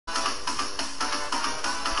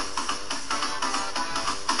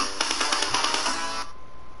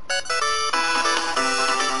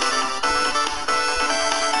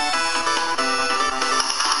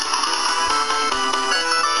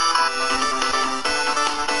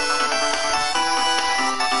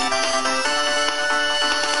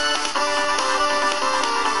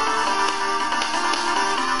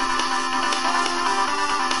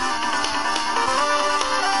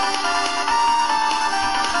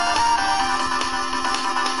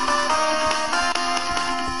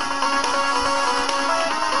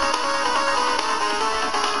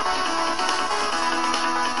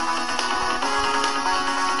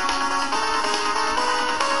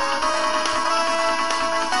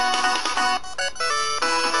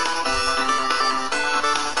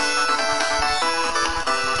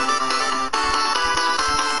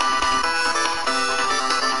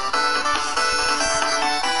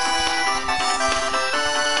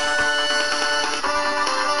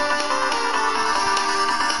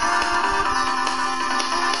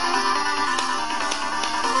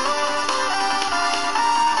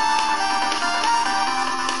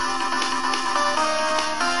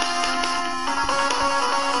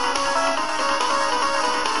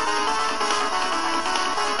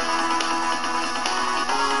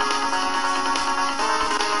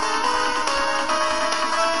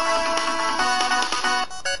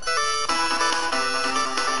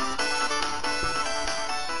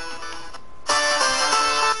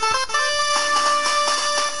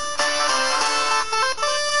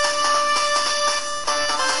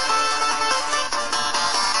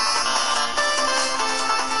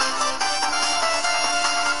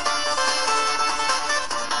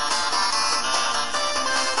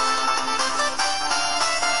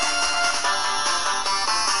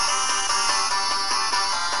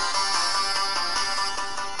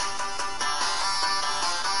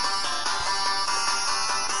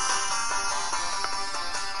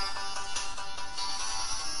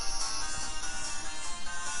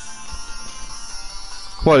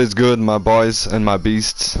What is good, my boys and my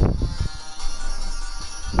beasts?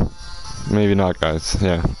 Maybe not, guys.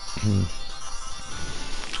 Yeah.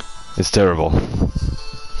 It's terrible.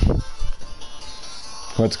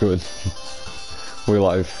 What's good? We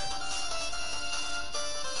live.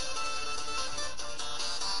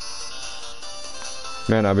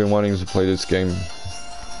 Man, I've been wanting to play this game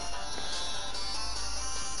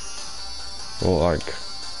for like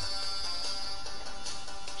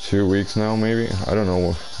 2 weeks now, maybe. I don't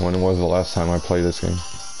know when it was the last time I played this game.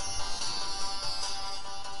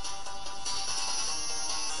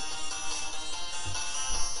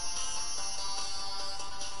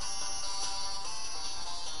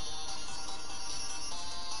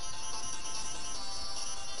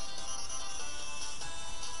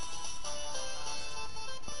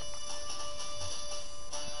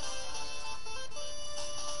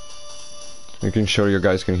 Making sure you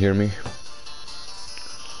guys can hear me.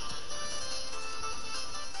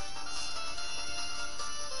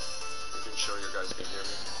 Making sure you guys can hear me.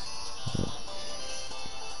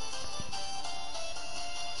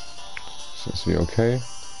 Seems to be okay.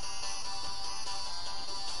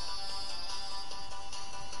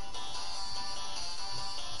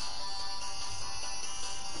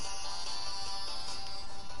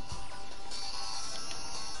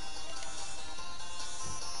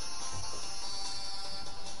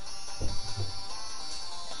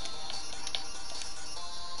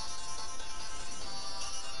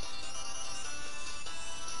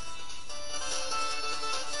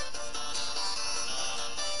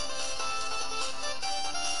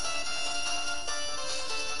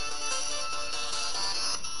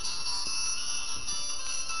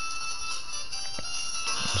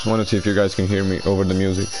 Just want to see if you guys can hear me over the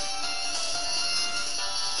music. Just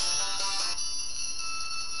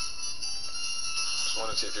want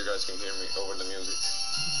to see if you guys can hear me over the music.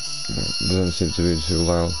 It doesn't seem to be too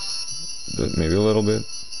loud. Maybe a little bit.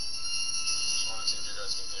 Just want to see if you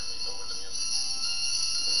guys can hear me over the music.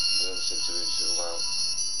 It doesn't seem to be too loud.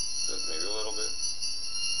 Maybe a little bit.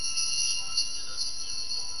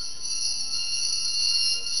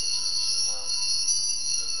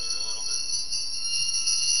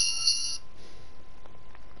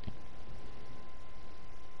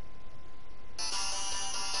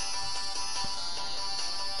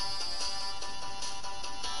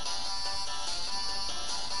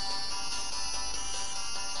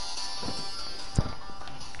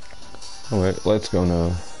 Alright, let's go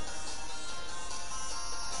now.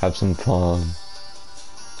 Have some fun.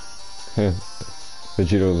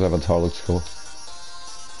 Vegito's avatar looks cool.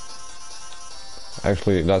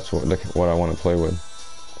 Actually, that's what I want to play with.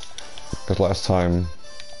 Because last time,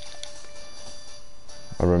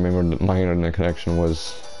 I remember that my internet connection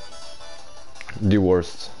was the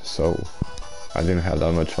worst, so I didn't have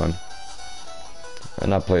that much fun.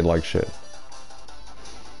 And I played like shit.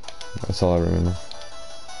 That's all I remember.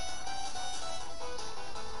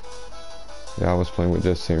 Yeah, I was playing with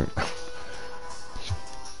this team.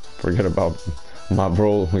 Forget about my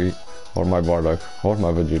Broly or my Bardock or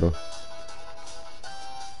my Vegito.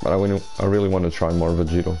 But I really want to try more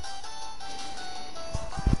Vegito.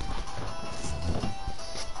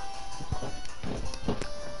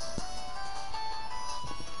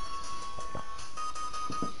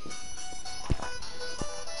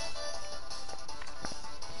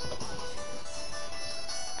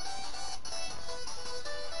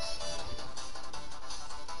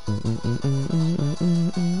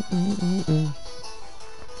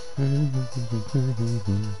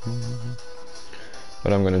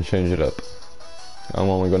 But I'm gonna change it up. I'm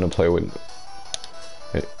only gonna play with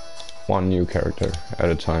one new character at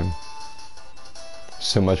a time.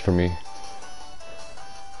 So much for me.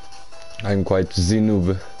 I'm quite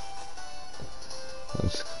Z-noob.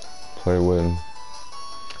 Let's play with...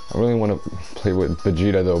 I really want to play with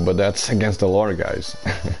Vegeta though, but that's against the lore, guys.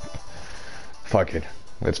 Fuck it.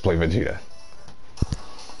 Let's play Vegeta.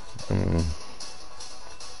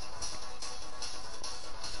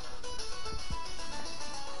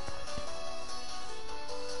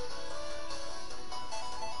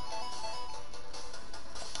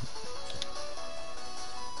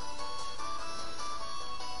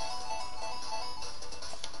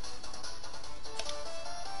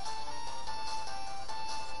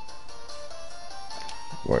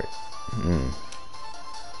 Wait.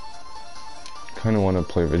 Kinda wanna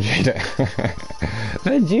play Vegeta.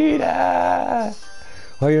 Vegeta!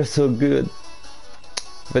 Oh, you're so good.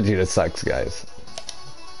 Vegeta sucks, guys.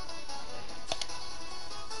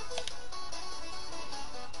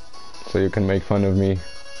 So you can make fun of me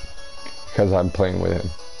because I'm playing with him.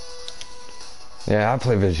 Yeah, I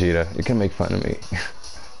play Vegeta. You can make fun of me.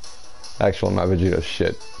 Actually, my Vegeta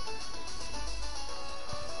shit.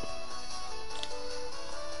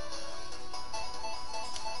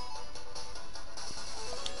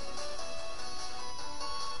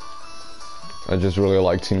 I just really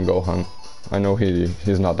like Team Gohan. I know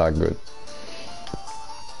he's not that good.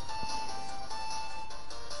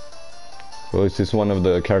 Well, this is one of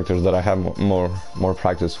the characters that I have more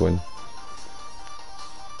practice with.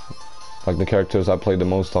 Like the characters I play the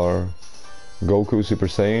most are Goku, Super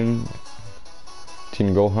Saiyan,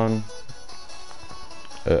 Teen Gohan,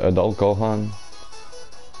 Adult Gohan,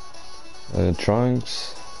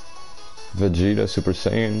 Trunks, Vegeta, Super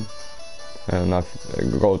Saiyan, and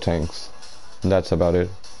Gotenks. That's about it.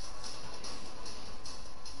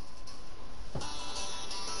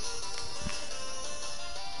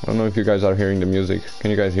 I don't know if you guys are hearing the music.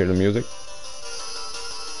 Can you guys hear the music?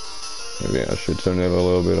 Maybe I should turn it a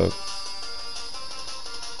little bit up.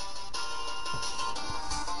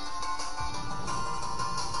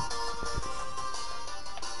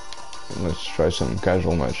 Let's try some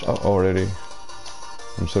casual match. Oh, already.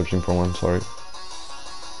 I'm searching for one, sorry.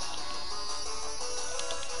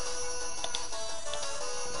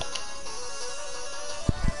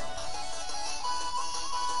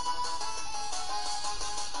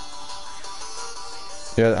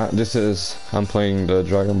 Yeah, I'm playing the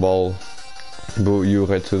Dragon Ball Bu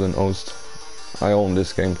Yuretsuden Ost. I own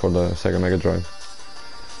this game for the Sega Mega Drive.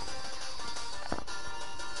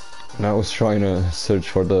 And I was trying to search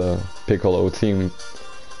for the Piccolo theme.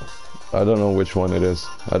 I don't know which one it is.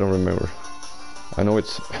 I don't remember. I know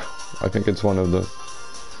I think it's one of the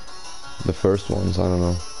first ones, I don't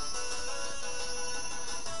know.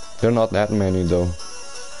 There are not that many though.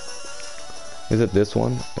 Is it this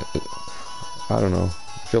one? I don't know.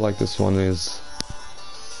 I feel like this one is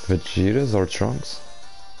Vegeta's or Trunks?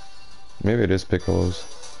 Maybe it is Piccolo's.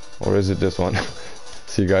 Or is it this one?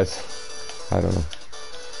 See guys, I don't know.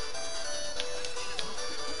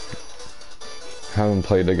 Haven't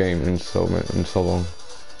played the game in so long.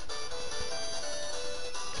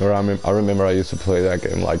 Or I remember I used to play that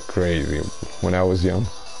game like crazy when I was young.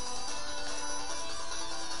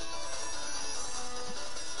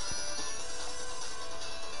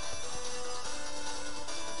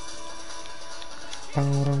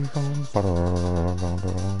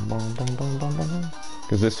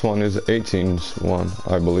 Because this one is 18's one,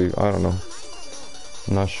 I believe. I don't know.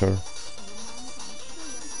 I'm not sure.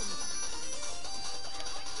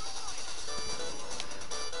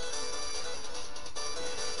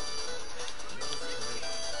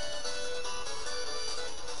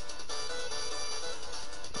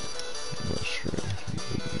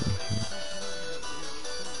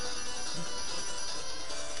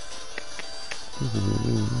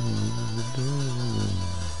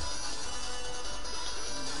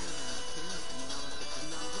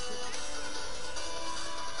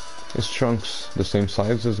 Is Trunks the same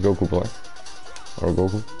size as Goku Black? Or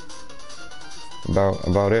Goku?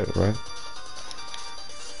 About it, right?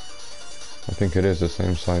 I think it is the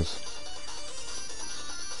same size.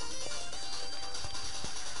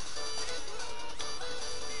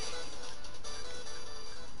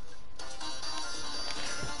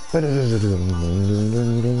 Or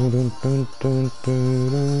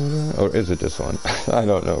is it this one? I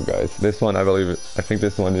don't know, guys. This one, I think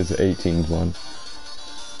this one is 18's one.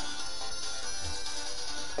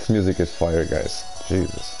 This music is fire, guys.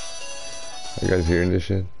 Jesus. Are you guys hearing this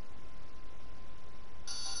shit?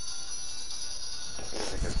 This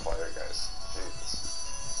music is fire, guys.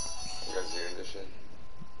 Jesus. Are you guys hearing this shit?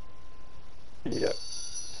 Yeah.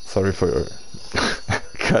 Sorry for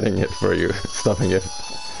cutting it for you, stopping it,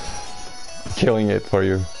 killing it for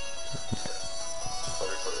you.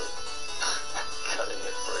 Sorry for cutting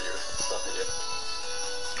it for you, stopping it.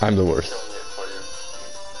 I'm the worst.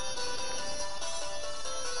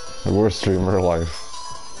 The worst streamer alive.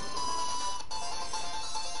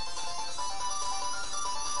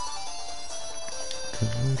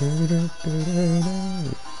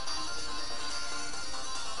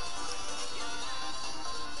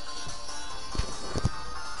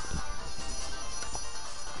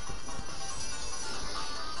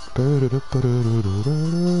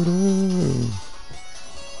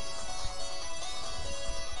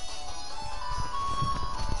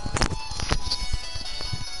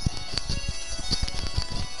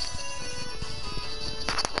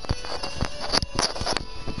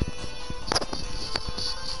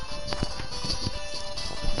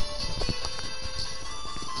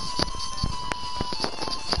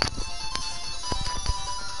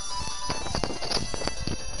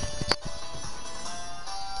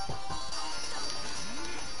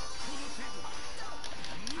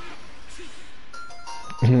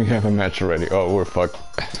 have a match already. Oh, we're fucked.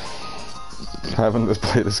 I haven't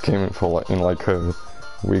played this game in like a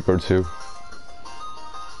week or two.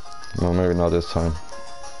 No, maybe not this time.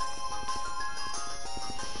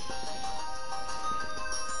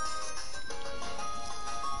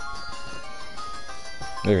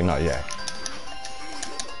 Maybe not yet.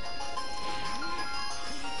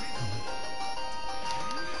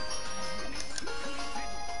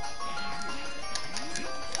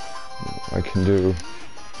 I can do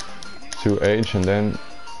 2H and then...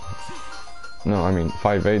 No, I mean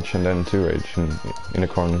 5H and then 2H in a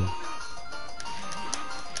corner.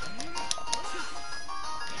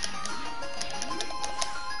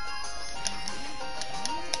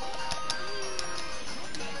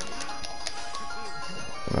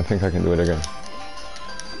 I think I can do it again.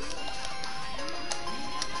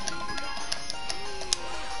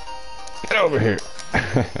 Get over here!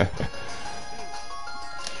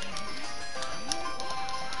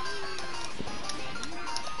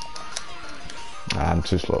 I'm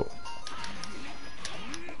too slow.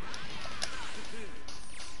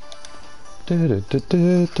 And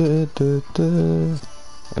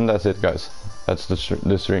that's it, guys. That's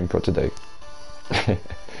the stream for today. I'm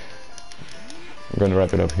gonna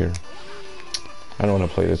wrap it up here. I don't want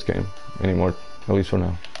to play this game anymore, at least for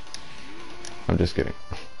now. I'm just kidding.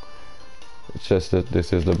 It's just that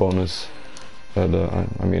this is the bonus. I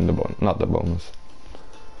mean the not the bonus.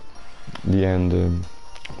 The end,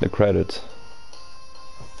 the credit.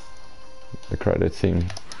 The credit theme.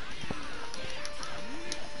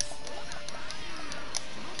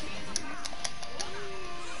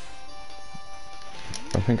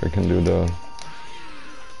 I think I can do the,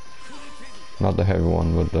 not the heavy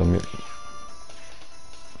one, but the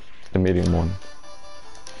medium one.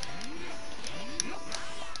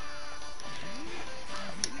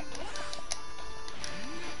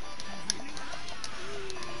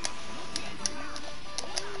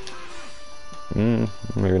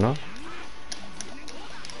 Maybe not.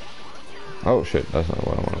 Oh shit, that's not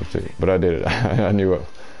what I wanted to do. But I did it. I knew it.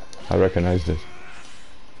 I recognized it.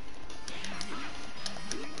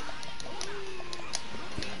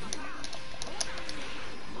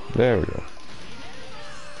 There we go.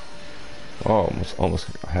 Oh, almost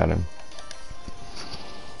had him.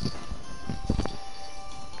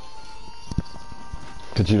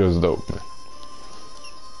 Vegito's dope, man.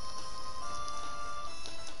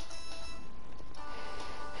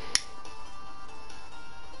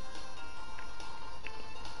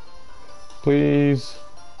 Please.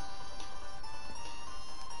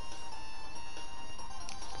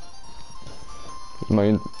 Is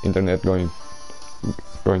my internet going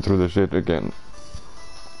through the shit again?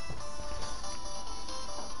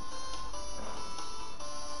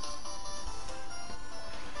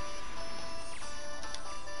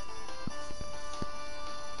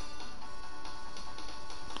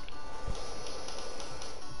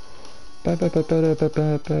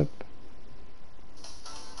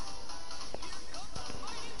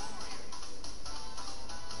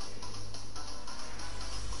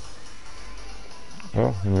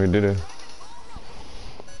 Oh, and we did it.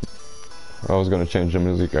 I was gonna change the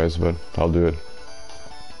music, guys, but I'll do it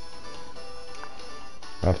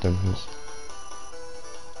after this.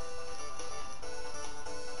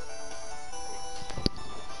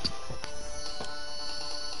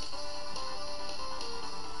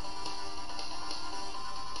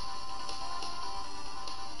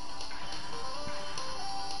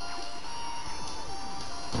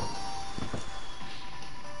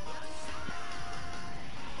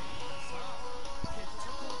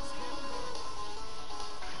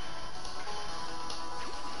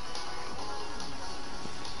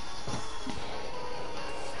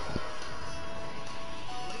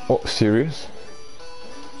 Oh, serious?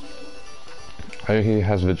 He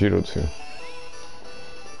has Vegeta too.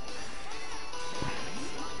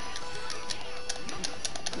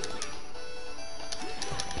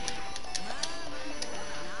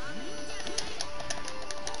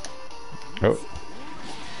 Oh,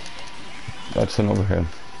 that's an overhead.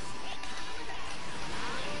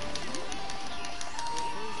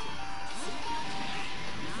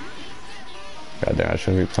 God damn, I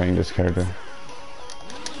shouldn't be playing this character.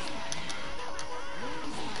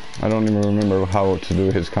 I don't even remember how to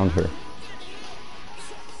do his counter.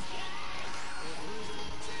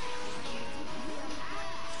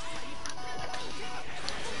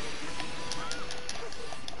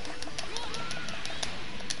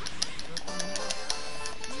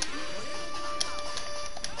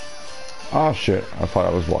 Oh shit, I thought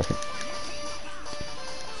I was blocking.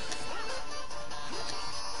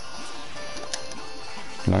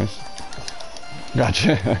 Nice.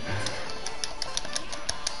 Gotcha.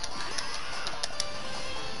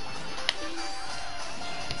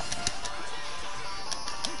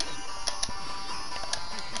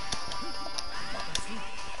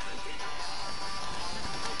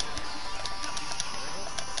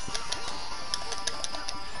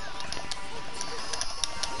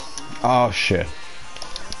 Oh shit.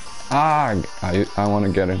 Ah, I want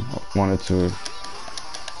to get him. Wanted to.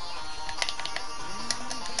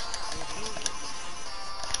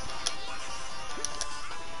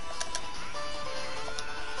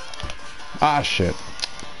 Ah shit.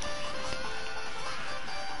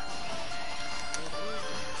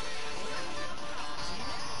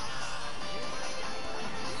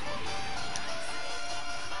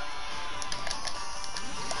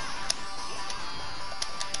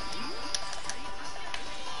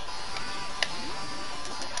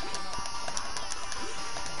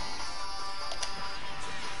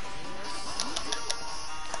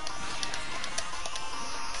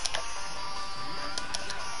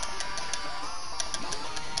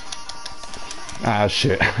 Ah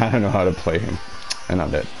shit, I don't know how to play him. And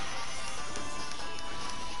I'm dead.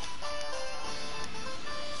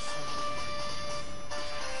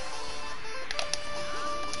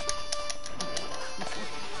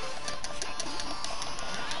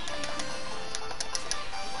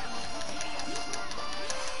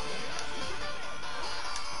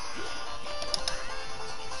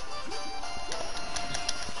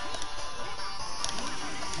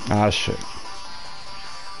 Ah shit.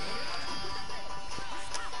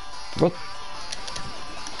 What?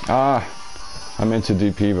 Ah, I meant to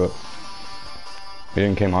DP, but he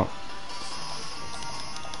didn't came out.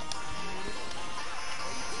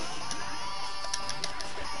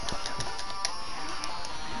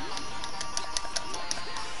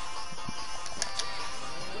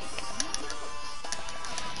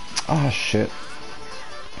 Ah shit.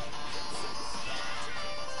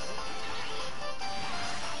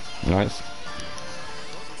 Nice.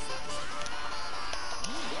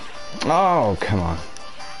 Oh, come on.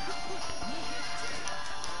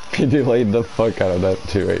 He delayed the fuck out of that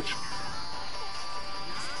 2H.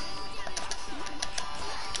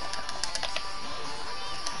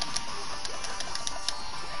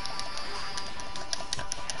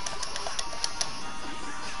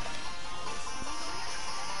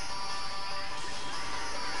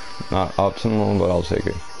 Not optimal, but I'll take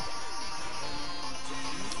it.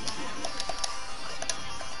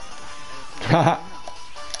 Haha.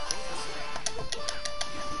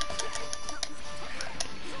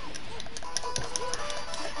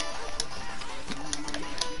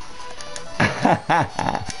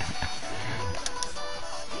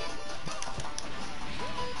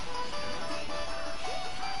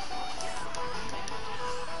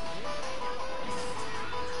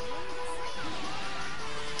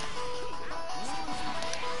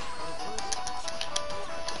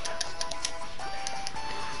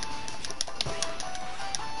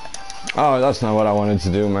 Oh, that's not what I wanted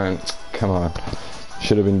to do, man. Come on.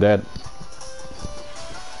 Should have been dead.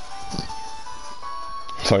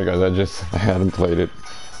 Sorry guys, I hadn't played it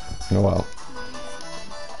in a while.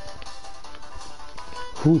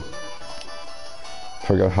 Whew.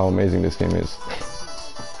 Forgot how amazing this game is.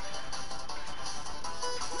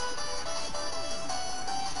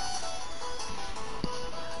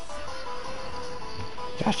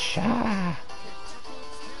 Yasha!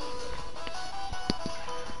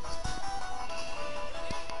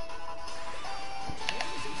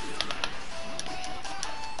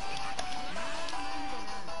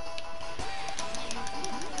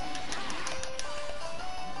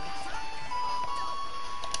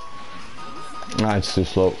 Nah, it's too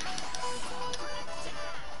slow.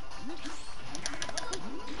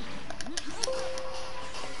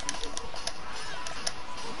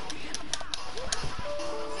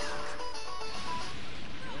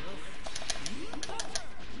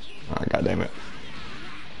 Ah, God damn it.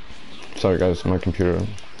 Sorry guys, my computer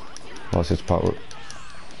lost its power.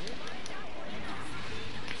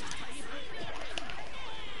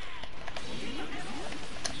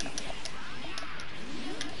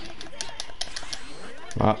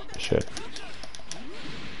 Ah, shit.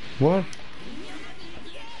 What?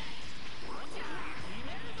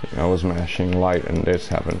 I was mashing light and this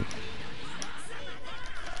happened.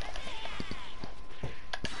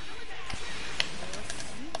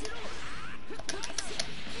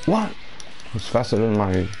 What? It's faster than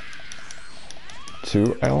my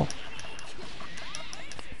 2L?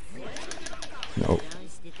 No.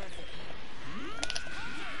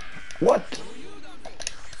 What?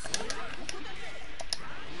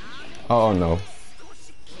 Oh no.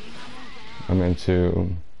 I meant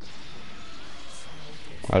to...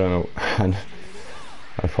 I don't know.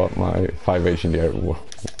 I thought my 5H in the air.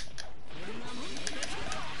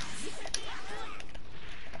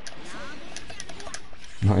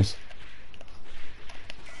 Nice.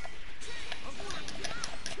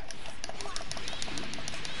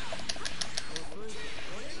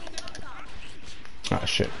 Ah,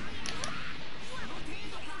 shit.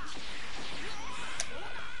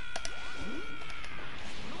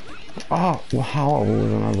 Oh, well, how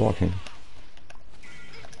was I blocking?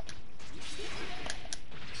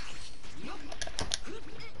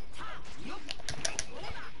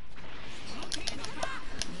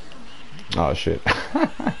 Oh shit.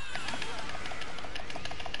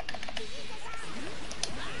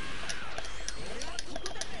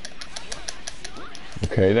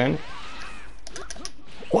 Okay then.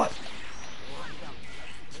 What?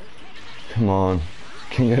 Come on.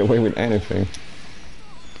 Can't get away with anything.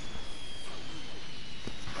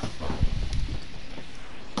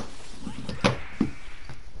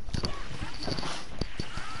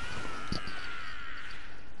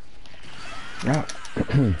 Ah.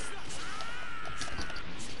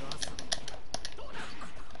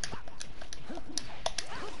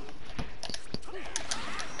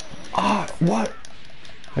 Ah, what?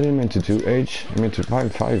 I didn't mean to do H. I meant to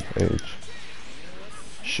 5-5 H.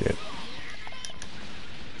 Shit.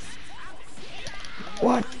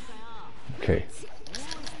 What? Okay.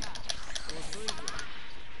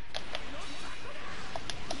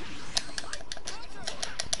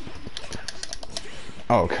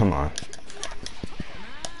 Oh, come on.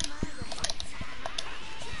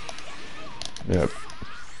 Yep.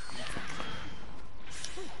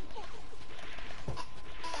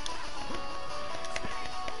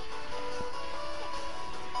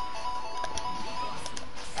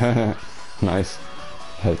 Nice.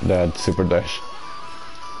 Hit that super dash.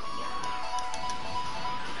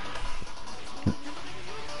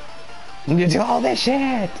 You do all this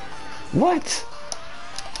shit! What?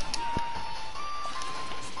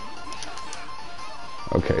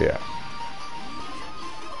 Okay, yeah.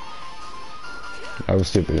 I was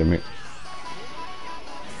stupid at me.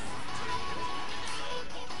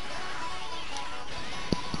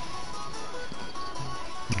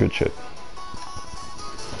 Good shit.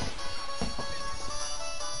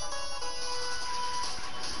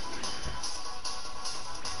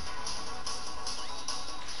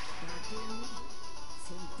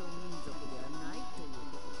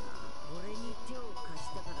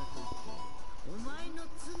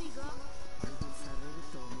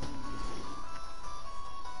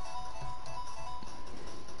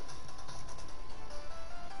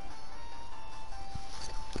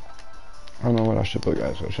 I don't know what I should put,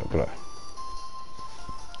 guys. What should I put?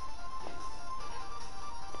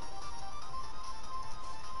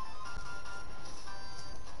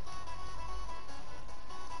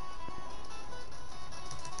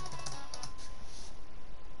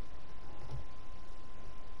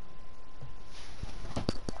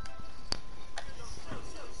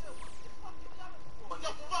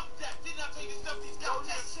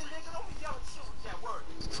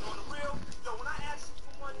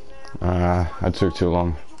 I took too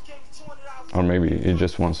long. Or maybe he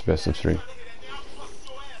just wants best of 3.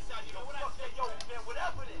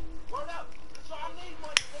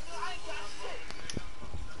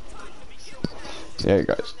 Yeah,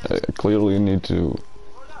 guys, I clearly need to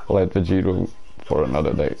let Vegito for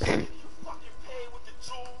another day.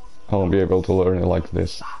 I won't be able to learn it like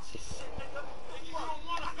this.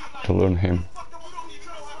 To learn him.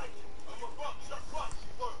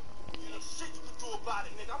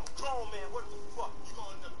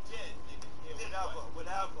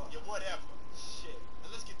 Whatever. Yeah, whatever.